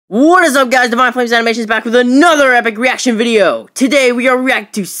What is up, guys? Divine Flames Animations back with another epic reaction video. Today we are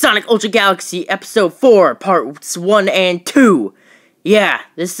reacting to Sonic Ultra Galaxy Episode 4, Parts 1 and 2. Yeah,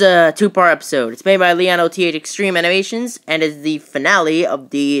 this is a two-part episode. It's made by Leon OTH Extreme Animations, and is the finale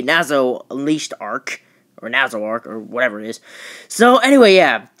of the Nazo Unleashed arc, or Nazo arc, or whatever it is. So anyway,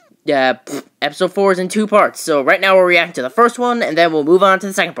 yeah, Episode 4 is in two parts. So right now we're reacting to the first one, and then we'll move on to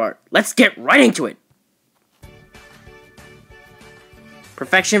the second part. Let's get right into it.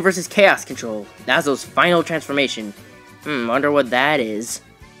 Perfection versus Chaos Control. Nazo's final transformation. Wonder what that is.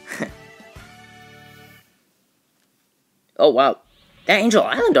 Oh, wow. That Angel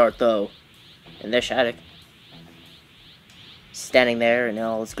Island art, though. And there's Shattuck. Standing there in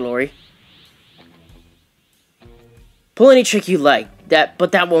all his glory. Pull any trick you like,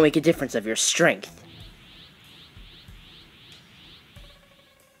 but that won't make a difference of your strength.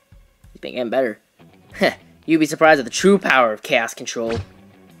 He's been getting better. You'd be surprised at the true power of Chaos Control.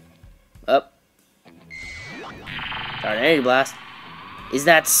 Up. Energy Blast. Is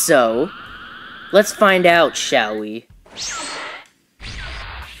that so? Let's find out, shall we?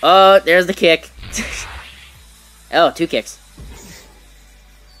 Oh, there's the kick. Oh, two kicks.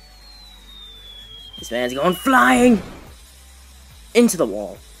 This man's going flying into the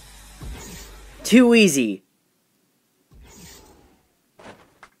wall. Too easy.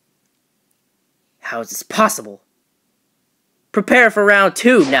 How is this possible? Prepare for round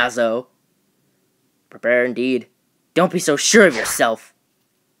 2, Nazo. Prepare indeed. Don't be so sure of yourself.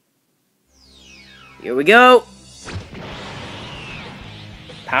 Here we go.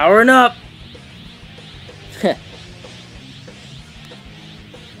 Powering up.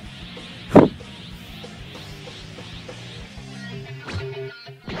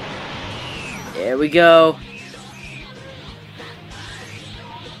 There we go.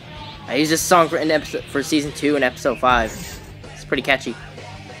 I used this song for season 2 and episode 5. It's pretty catchy.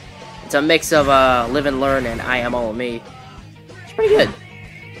 It's a mix of Live and Learn and I Am All of Me. It's pretty good.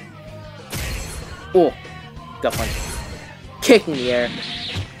 Oh, gut punch. Kick in the air.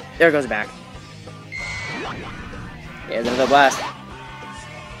 There it goes back. There's another blast.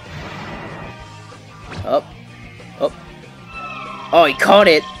 Up. Up. Oh, he caught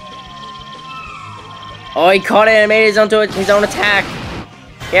it. Oh, he caught it and made his own attack.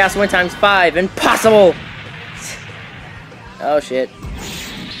 Chaos Wind times 5. Impossible! Oh, shit.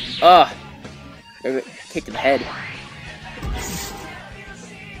 Oh. Kick to the head.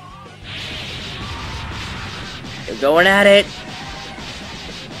 They're going at it.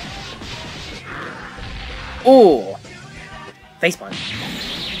 Ooh. Face punch.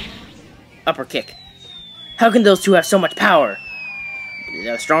 Upper kick. How can those two have so much power?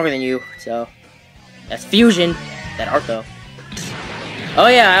 They're stronger than you, so... That's fusion. That art, though. Oh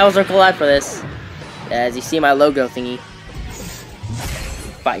yeah, I was alive for this. As you see my logo thingy.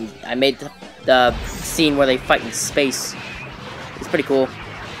 Fighting. I made the scene where they fight in space. It's pretty cool.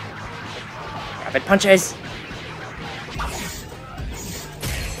 Rapid punches.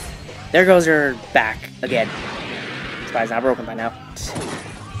 There goes her back again. Surprised not broken by now.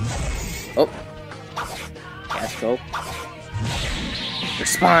 Oh. Gas go. Your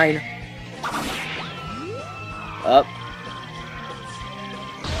spine. Up.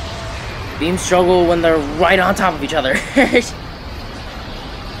 Beams struggle when they're right on top of each other.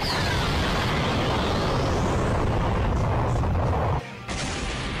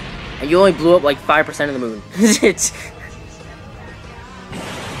 And you only blew up like 5% of the moon.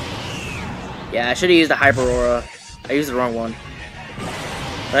 Yeah, I should have used the Hyper Aura. I used the wrong one.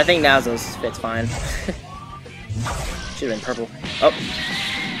 But I think Nazo's fits fine. Should have been purple. Oh.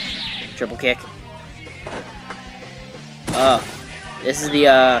 Triple kick. This is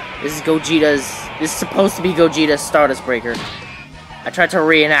Gogeta's, this is supposed to be Gogeta's Stardust Breaker. I tried to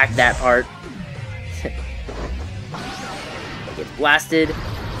reenact that part. Gets blasted.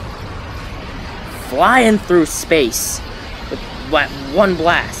 Flying through space. With one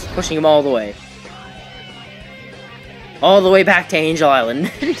blast, pushing him all the way. All the way back to Angel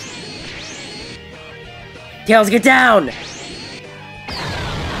Island. Tails, get down!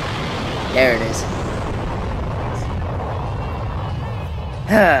 There it is.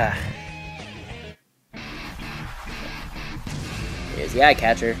 Here's the eye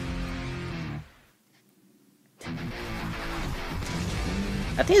catcher.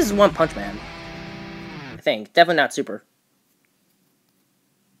 I think this is One Punch Man. I think. Definitely not Super.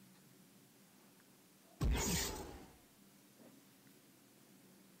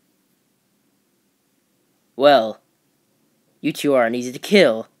 Well, you two aren't easy to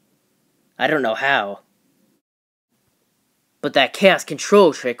kill. I don't know how. But that Chaos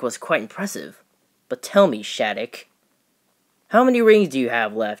Control trick was quite impressive. But tell me, Shattuck, How many rings do you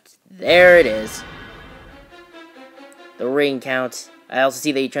have left? There it is. The ring count. I also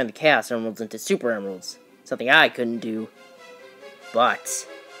see that you turned the Chaos Emeralds into Super Emeralds. Something I couldn't do. But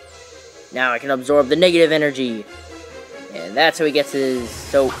now I can absorb the negative energy. And that's how he gets his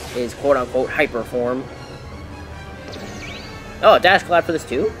quote-unquote hyper form. Oh, Dash collab for this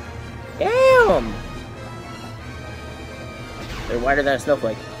too? Damn! They're wider than a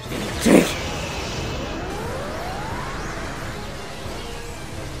snowflake.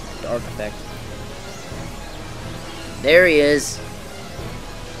 Dark effect. There he is.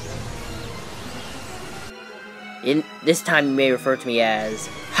 In this time, you may refer to me as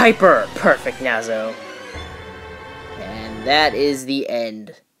Hyper Perfect Nazo. And that is the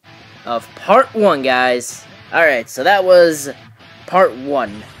end of part 1, guys. Alright, so that was part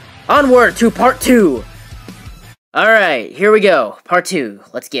 1. Onward to part 2! Alright, here we go. Part 2.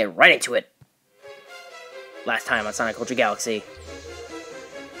 Let's get right into it. Last time on Sonic Ultra Galaxy.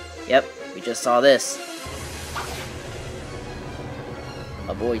 Yep, we just saw this.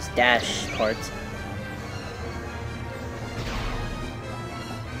 A boy's dash part.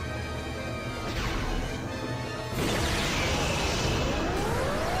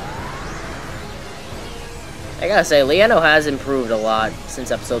 I gotta say, Liano has improved a lot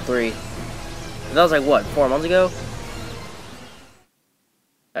since episode 3. That was like, what, 4 months ago?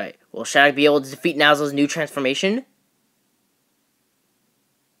 Alright, will Shattuck be able to defeat Nazo's new transformation?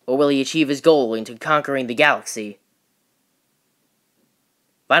 Or will he achieve his goal into conquering the galaxy?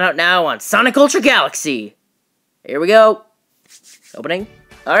 Find out now on Sonic Ultra Galaxy! Here we go! Opening.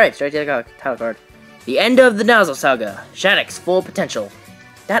 Alright, straight to the title card. The end of the Nazo Saga. Shattuck's full potential.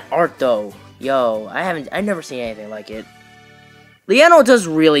 That art, though. Yo, I've never seen anything like it. Liano does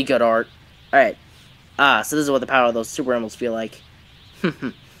really good art. Alright. So this is what the power of those Super Emeralds feel like.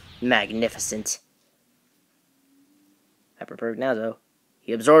 Magnificent. Hyper Perfect Nazo.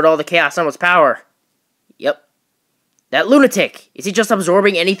 He absorbed all the Chaos Emerald's power. Yep. That lunatic! Is he just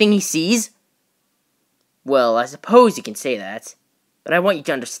absorbing anything he sees? Well, I suppose you can say that. But I want you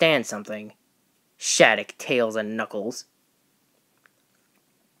to understand something. Shattuck, Tails, and Knuckles.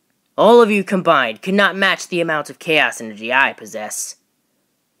 All of you combined could not match the amount of chaos energy I possess.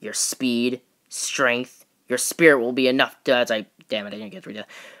 Your speed, strength, your spirit will be enough to... Damn it, I didn't get to read that.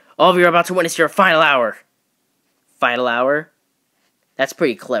 All of you are about to witness your final hour. Final hour? That's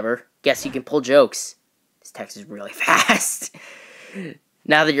pretty clever. Guess you can pull jokes. This text is really fast.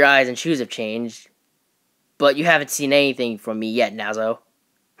 Now that your eyes and shoes have changed. But you haven't seen anything from me yet, Nazo.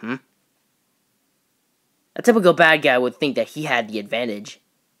 A typical bad guy would think that he had the advantage.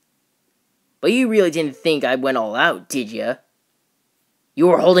 But you really didn't think I went all out, did ya? You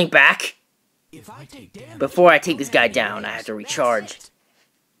were holding back? Before I take this guy down, I have to recharge.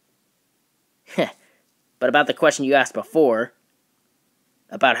 But about the question you asked before,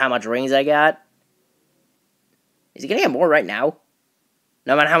 about how much rings I got, is he gonna get more right now?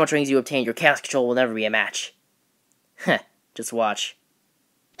 No matter how much rings you obtain, your chaos control will never be a match. Just watch.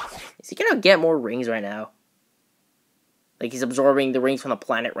 Is he gonna get more rings right now? Like he's absorbing the rings from the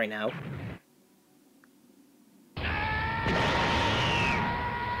planet right now.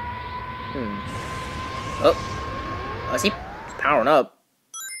 Oh, I see he's powering up.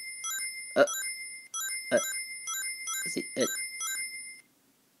 Is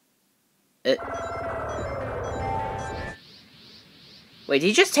it, Wait, did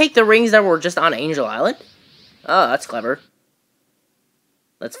he just take the rings that were just on Angel Island? Oh, that's clever.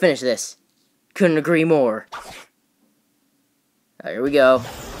 Let's finish this. Couldn't agree more. Here we go.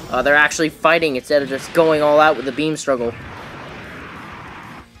 Oh, they're actually fighting instead of just going all out with the beam struggle.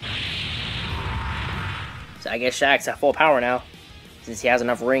 So I guess Shaq's at full power now, since he has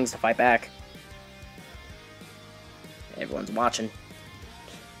enough rings to fight back. Everyone's watching.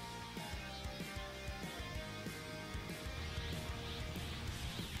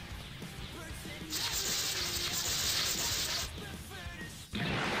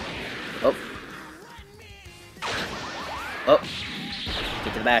 Oh. Oh.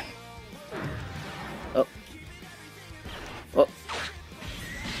 Get to the back. Oh. Oh.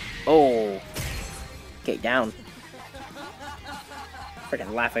 Oh. Okay, down.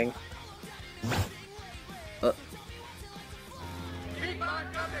 Freaking laughing.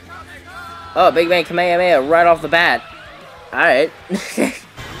 Oh, Big Bang Kamehameha right off the bat. Alright.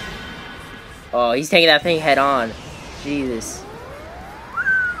 Oh, he's taking that thing head on. Jesus.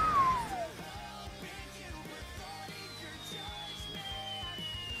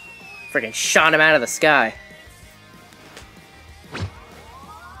 Freaking shot him out of the sky.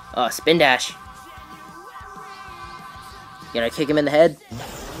 Oh, spin dash. You gonna kick him in the head?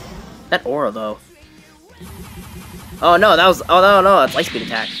 That aura, though. Oh no, that was. Oh no, that's light speed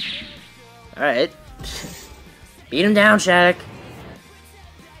attack. Alright. Beat him down, Shattuck.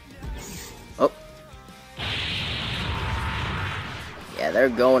 Oh. Yeah, they're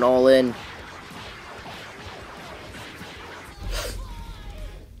going all in.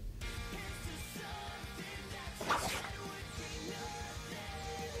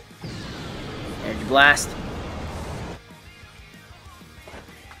 Energy blast.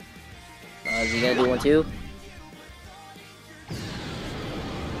 Is he gonna do one too?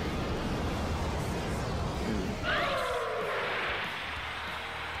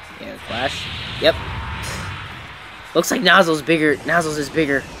 Yeah, flash. Yep. Looks like Nozzle's bigger. Nozzle's is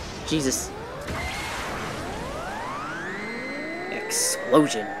bigger. Jesus.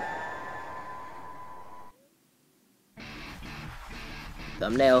 Explosion.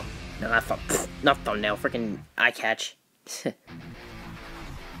 Thumbnail. No, not thumbnail. Freaking eye catch.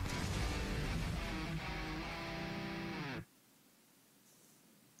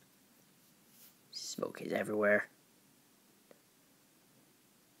 Smoke is everywhere.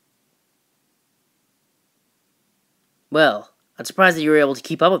 Well, I'm surprised that you were able to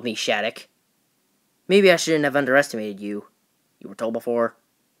keep up with me, Shattuck. Maybe I shouldn't have underestimated you. You were told before.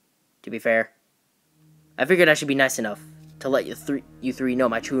 To be fair, I figured I should be nice enough to let you three know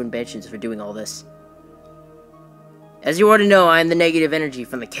my true intentions for doing all this. As you already know, I am the negative energy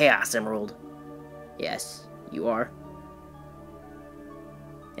from the Chaos Emerald. Yes, you are.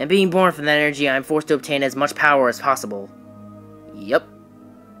 And being born from that energy, I am forced to obtain as much power as possible. Yep.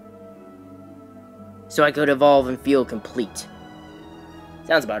 So I could evolve and feel complete.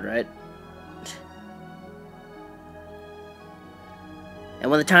 Sounds about right.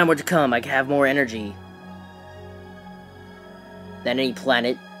 And when the time were to come, I could have more energy than any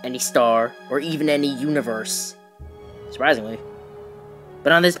planet, any star, or even any universe. Surprisingly.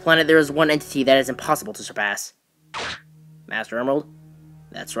 But on this planet, there is one entity that is impossible to surpass. Master Emerald?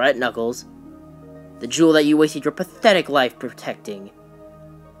 That's right, Knuckles. The jewel that you wasted your pathetic life protecting.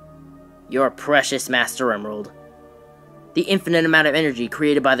 Your precious Master Emerald. The infinite amount of energy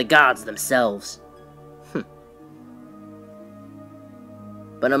created by the gods themselves.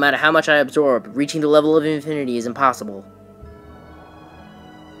 But no matter how much I absorb, reaching the level of infinity is impossible.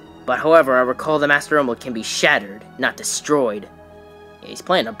 But however, I recall the Master Emerald can be shattered, not destroyed. Yeah, he's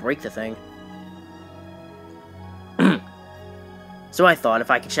planning to break the thing. So I thought if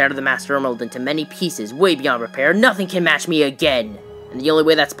I could shatter the Master Emerald into many pieces way beyond repair, nothing can match me again. And the only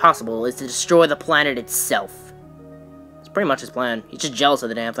way that's possible is to destroy the planet itself. It's pretty much his plan. He's just jealous of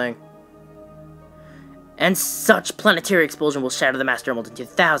the damn thing. And such planetary explosion will shatter the Master Emerald into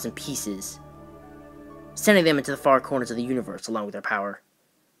 1,000 pieces, sending them into the far corners of the universe along with their power.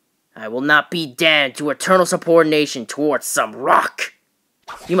 I will not be damned to eternal subordination towards some rock.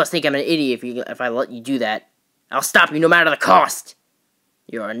 You must think I'm an idiot if I let you do that. I'll stop you no matter the cost.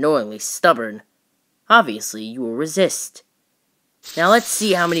 You're annoyingly stubborn. Obviously, you will resist. Now let's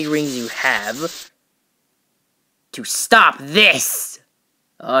see how many rings you have to stop this.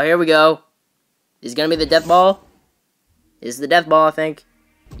 Oh, here we go. Is it gonna be the death ball? Is the death ball, I think.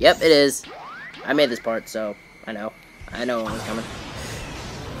 Yep, it is. I made this part, so I know. I know what was coming.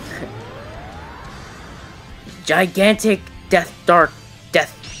 Gigantic death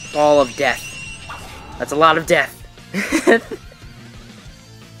ball of death. That's a lot of death.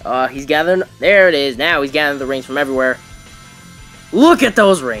 He's gathering. There it is. Now he's gathering the rings from everywhere. Look at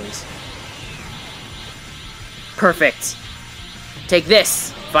those rings. Perfect. Take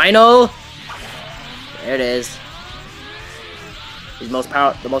this. Final. There it is. The most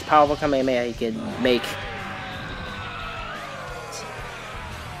powerful Kamehameha he could make.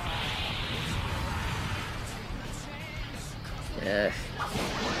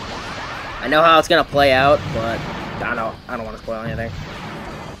 I know how it's gonna play out, but I don't want to spoil anything.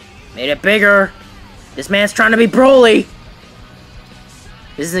 Made it bigger. This man's trying to be Broly.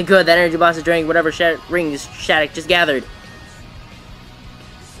 This isn't good. That energy blast is draining whatever rings Shattuck just gathered.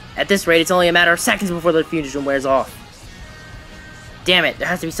 At this rate, it's only a matter of seconds before the fusion wears off. Damn it! There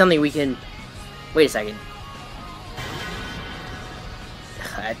has to be something we can. Wait a second.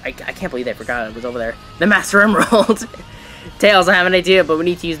 I can't believe I forgot it was over there. The Master Emerald. Tails, I have an idea, but we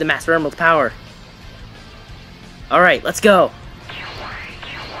need to use the Master Emerald's power. Alright, let's go.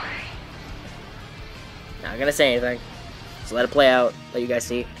 Not gonna say anything. Just let it play out. Let you guys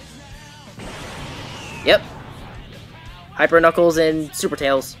see. Yep. Hyper Knuckles and Super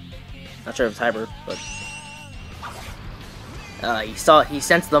Tails. Not sure if it's Hyper, but... he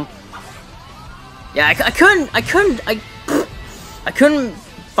sensed them. Yeah, I couldn't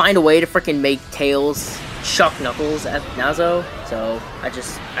find a way to freaking make Tails chuck Knuckles at Nazo, so I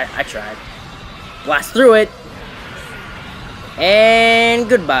tried. Blast through it! And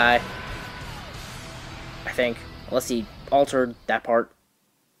goodbye. I think. Unless he altered that part.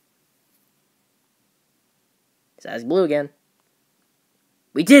 His eyes blue again.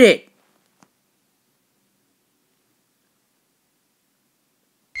 We did it!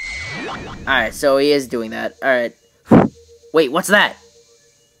 Alright, so he is doing that. Alright. Wait, what's that?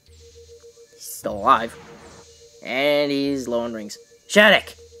 He's still alive. And he's low on rings.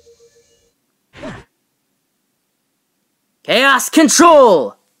 Shattuck! Chaos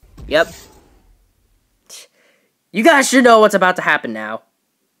Control! Yep. You guys should know what's about to happen now.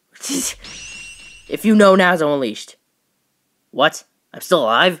 If you know, Nazo Unleashed. What? I'm still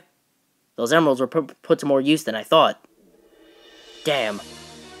alive? Those emeralds were put to more use than I thought. Damn.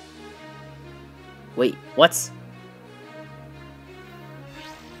 Wait, what's...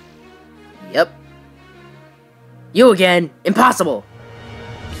 Yep. You again! Impossible!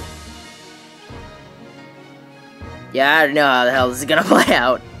 Yeah, I don't know how the hell this is gonna play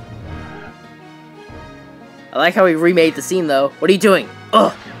out. I like how he remade the scene, though. What are you doing?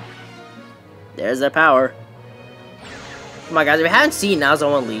 Ugh! There's that power. Come on, guys. If you haven't seen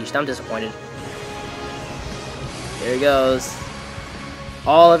Nazo Unleashed, I'm disappointed. There he goes.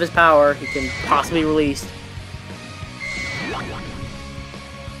 All of his power he can possibly release.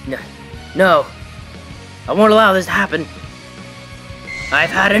 No. I won't allow this to happen. I've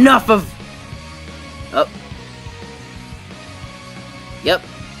had enough of... Oh. Yep.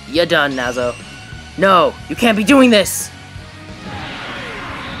 You're done, Nazo. No, you can't be doing this!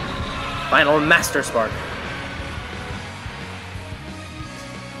 Final Master Spark.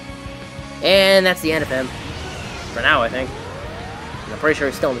 And that's the end of him. For now, I think. I'm pretty sure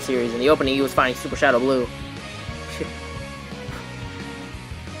he's still in the series. In the opening, he was fighting Super Shadow Blue.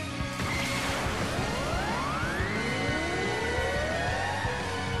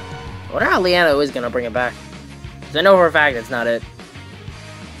 I wonder how Liano is gonna bring it back. Because I know for a fact it's not it.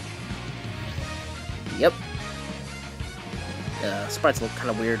 Yep. Sprites look kind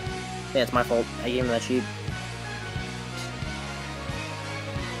of weird. Yeah, it's my fault. I gave him that sheet.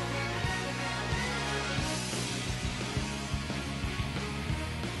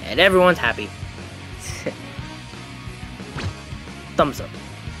 And everyone's happy. Thumbs up.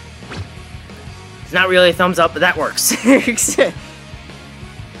 It's not really a thumbs up, but that works. It's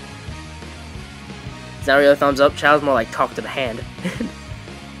not really a thumbs up. Shadow's more like talk to the hand.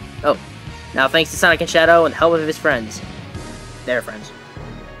 Oh. Now, thanks to Sonic and Shadow and the help of his friends. Their friends.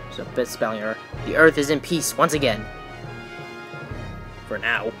 So, bit spelling error. The Earth is in peace once again. For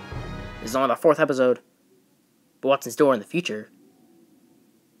now. This is only the 4th episode. But what's in store in the future?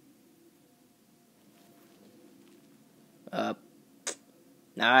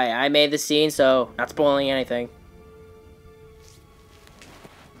 I made this scene, so not spoiling anything.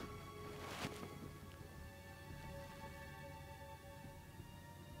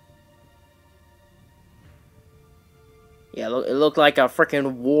 Yeah, it looked like a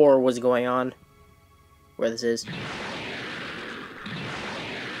freaking war was going on. Where this is.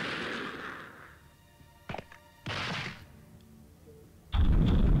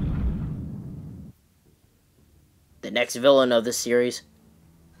 The next villain of this series.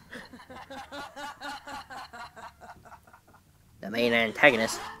 The main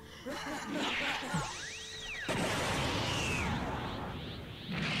antagonist.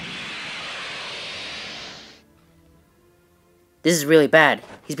 This is really bad.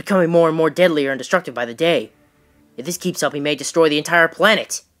 He's becoming more and more deadlier and destructive by the day. If this keeps up, he may destroy the entire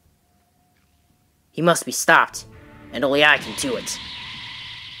planet. He must be stopped, and only I can do it.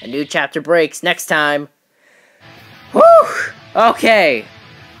 A new chapter breaks next time. Whew! Okay.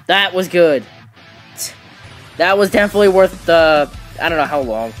 That was good. That was definitely worth the... I don't know how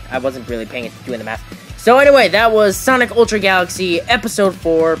long. I wasn't really doing the math. So anyway, that was Sonic Ultra Galaxy Episode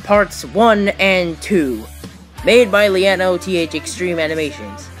 4, Parts 1 and 2. Made by Liano TH Extreme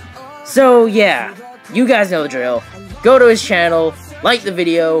Animations. So yeah, you guys know the drill. Go to his channel, like the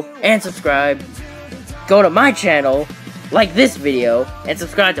video, and subscribe. Go to my channel, like this video, and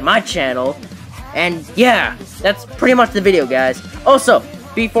subscribe to my channel. And yeah, that's pretty much the video, guys. Also,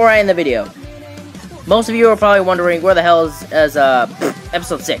 before I end the video, most of you are probably wondering where the hell is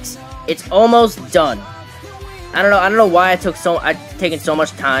episode 6. It's almost done. I don't know why I've taken so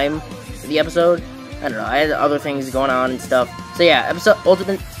much time for the episode. I don't know, I had other things going on and stuff. So yeah,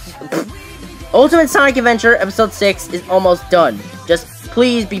 Ultimate Sonic Adventure Episode 6 is almost done. Just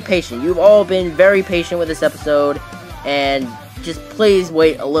please be patient. You've all been very patient with this episode, and just please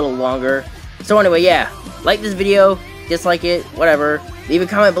wait a little longer. So anyway, yeah, like this video, dislike it, whatever. Leave a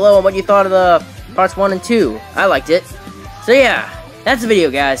comment below on what you thought of the parts 1 and 2. I liked it. So yeah, that's the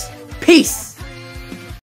video, guys. Peace!